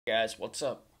Guys, what's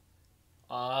up?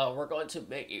 We're going to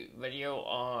make a video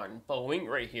on Boeing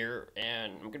right here,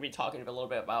 and I'm going to be talking a little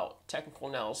bit about technical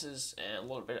analysis and a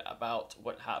little bit about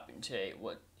what happened today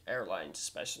with airlines,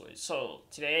 especially. So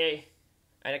today,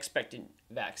 unexpected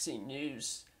vaccine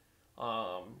news.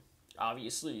 Um,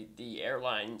 Obviously, the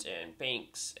airlines and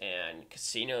banks and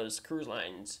casinos, cruise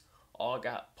lines, all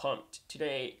got pumped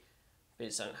today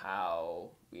based on how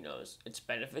it's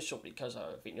beneficial because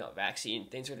of vaccine.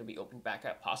 Things are going to be opened back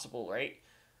up possible, right?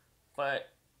 But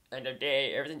end of the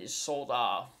day, everything is sold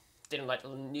off. Didn't like the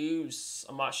news.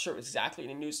 I'm not sure exactly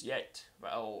the news yet,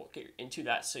 but I'll get into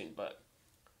that soon. But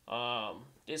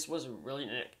this was a really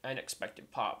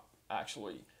unexpected pop,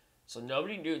 actually. So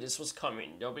nobody knew this was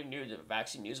coming. Nobody knew the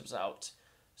vaccine news was out.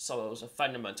 So it was a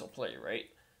fundamental play, right?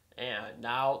 And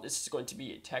now this is going to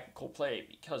be a technical play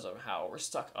because of how we're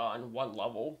stuck on one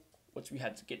level, which we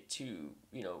had to get to,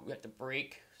 we had to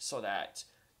break so that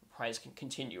the price can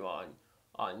continue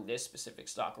on this specific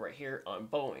stock right here on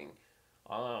Boeing.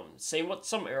 Same with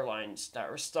some airlines that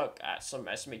are stuck at some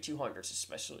SMA 200s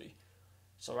especially.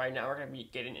 So right now we're going to be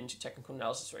getting into technical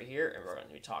analysis right here, and we're going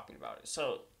to be talking about it.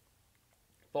 So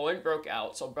Boeing broke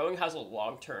out. So Boeing has a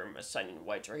long-term ascending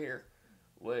wedge right here,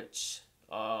 which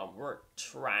we're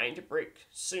trying to break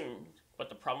soon. But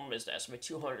the problem is the SMA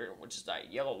 200, which is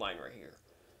that yellow line right here.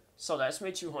 So the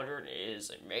SMA 200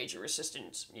 is a major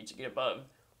resistance you need to get above.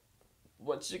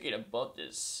 Once you get above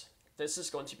this, this is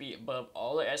going to be above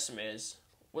all the SMAs,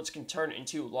 which can turn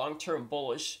into long-term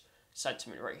bullish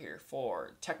sentiment right here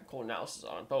for technical analysis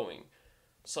on Boeing.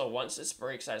 So once this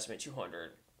breaks SMA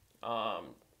 200,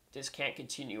 this can't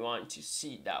continue on to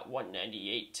see that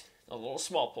 198, a little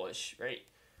small push, right?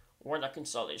 Where that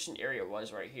consolidation area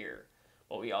was right here.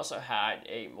 But we also had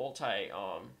a multi-day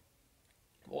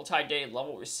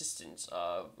level resistance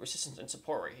and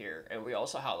support right here, and we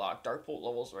also had a lot of dark pool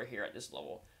levels right here at this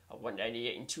level of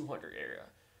 198 and 200 area.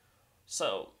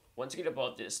 So once you get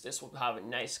above this will have a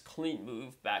nice clean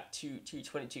move back to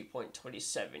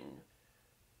 222.27,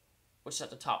 which is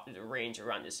at the top of the range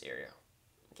around this area.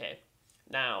 Okay,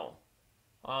 now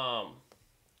a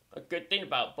good thing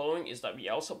about Boeing is that we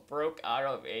also broke out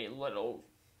of a little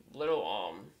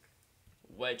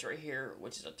wedge right here,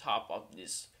 which is the top of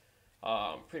this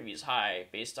previous high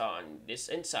based on this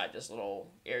inside this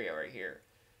little area right here.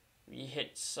 We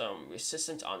hit some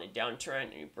resistance on the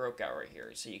downtrend and we broke out right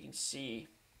here. So you can see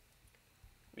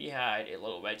we had a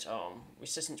little wedge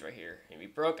resistance right here, and we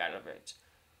broke out of it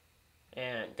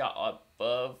and got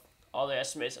above all the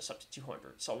estimates. That's up to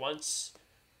 200. So once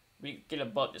we get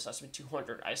above this estimate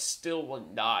 200, I still will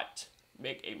not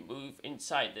make a move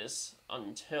inside this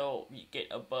until we get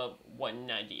above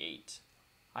 198.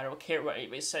 I don't care what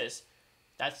anybody says.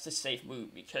 That's the safe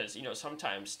move because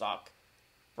sometimes stock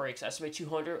breaks SMA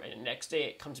 200 and the next day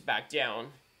it comes back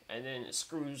down and then it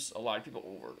screws a lot of people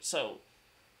over. So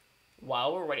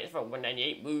while we're waiting for a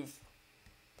 198 move,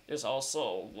 there's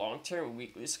also long-term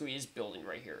weekly squeeze building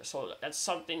right here. So that's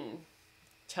something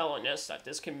telling us that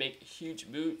this can make huge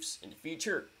moves in the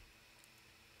future,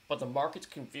 but the market's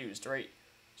confused, right?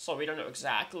 So we don't know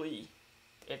exactly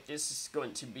if this is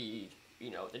going to be,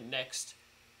 the next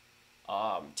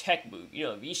tech move,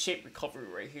 V-shaped recovery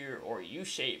right here or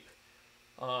U-shape.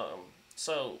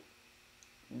 So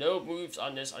no moves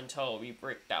on this until we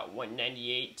break that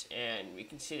 198 and we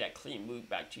can see that clean move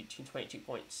back to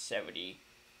 222.70.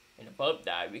 And above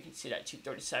that, we can see that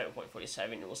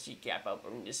 237.47, and we'll see gap up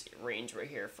in this range right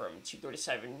here from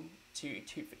 237 to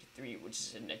 253, which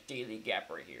is in a daily gap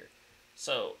right here.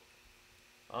 So,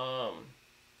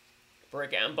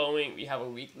 break out on Boeing, we have a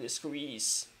weekly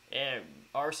squeeze, and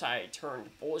our side turned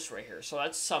bullish right here. So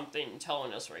that's something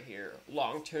telling us right here,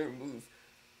 long-term move.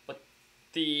 But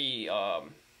the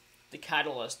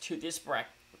catalyst to this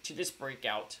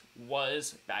breakout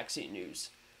was vaccine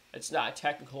news. It's not a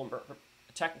technical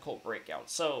breakout.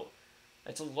 So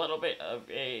it's a little bit of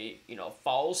a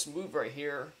false move right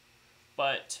here,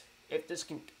 but if this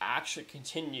can actually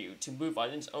continue to move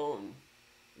on its own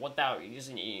without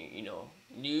using any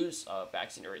news of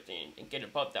vaccine or everything and get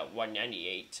above that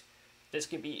 198, this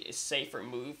can be a safer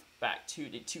move back to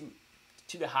the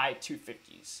high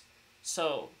 250s.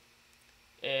 So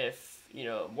if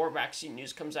more vaccine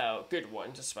news comes out, good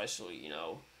ones especially,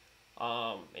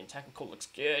 and technical looks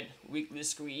good. Weekly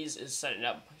squeeze is setting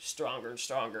up stronger and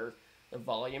stronger. The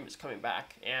volume is coming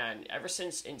back, and ever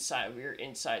since we were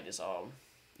inside this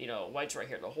wedge right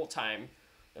here the whole time,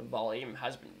 the volume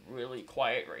has been really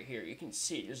quiet right here. You can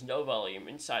see there's no volume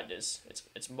inside this.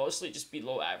 It's mostly just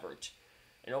below average,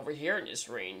 and over here in this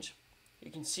range,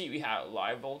 you can see we have a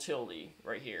lot of volatility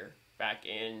right here back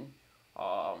in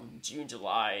June,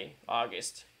 July,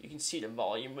 August, you can see the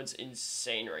volume was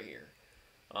insane right here.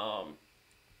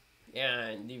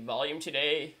 And the volume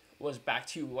today was back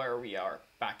to where we are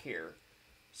back here.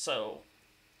 So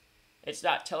it's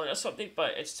not telling us something,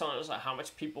 but it's telling us how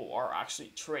much people are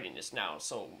actually trading this now.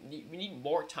 So we need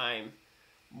more time,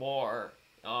 more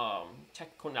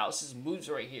technical analysis moves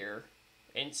right here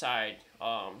inside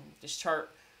this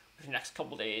chart for the next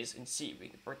couple days and see if we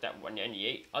can break that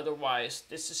 198. Otherwise,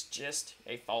 this is just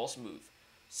a false move.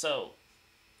 So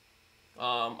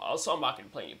also, I'm not going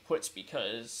to play any puts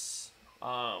because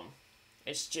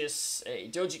it's just a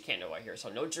doji candle right here. So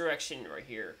no direction right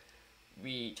here.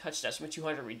 We touched SMA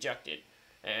 200, rejected,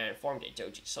 and formed a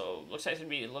doji. So looks like it's going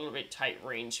to be a little bit tight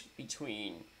range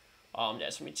between the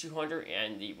SMA 200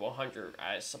 and the 100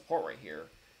 as support right here.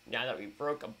 Now that we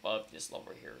broke above this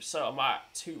level here. So I'm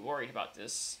not too worried about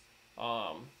this.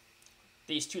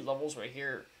 These two levels right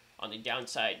here on the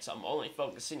downside, so I'm only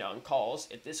focusing on calls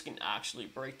if this can actually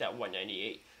break that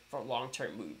 198 for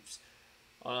long-term moves.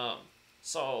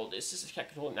 So this is a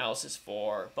technical analysis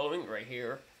for Boeing right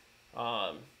here.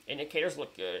 Indicators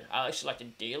look good. I actually like the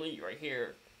daily right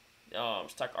here.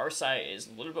 Stock RSI is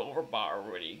a little bit overbought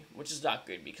already, which is not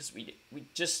good because we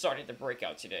just started the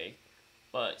breakout today.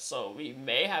 But so we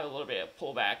may have a little bit of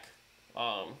pullback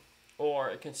or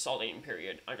a consolidating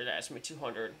period under the SMA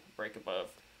 200 break above,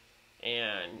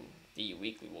 and the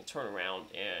weekly will turn around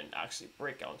and actually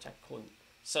break out technical.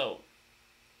 So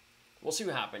we'll see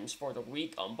what happens for the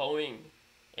week on Boeing.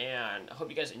 And I hope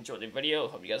you guys enjoyed the video.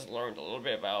 Hope you guys learned a little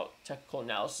bit about technical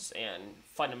analysis and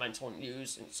fundamental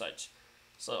news and such.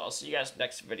 So I'll see you guys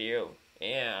next video.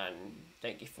 And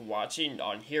thank you for watching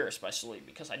on here especially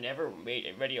because I never made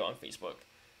a video on Facebook.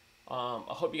 I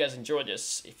hope you guys enjoyed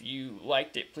this. If you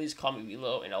liked it, please comment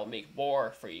below and I'll make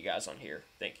more for you guys on here.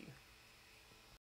 Thank you.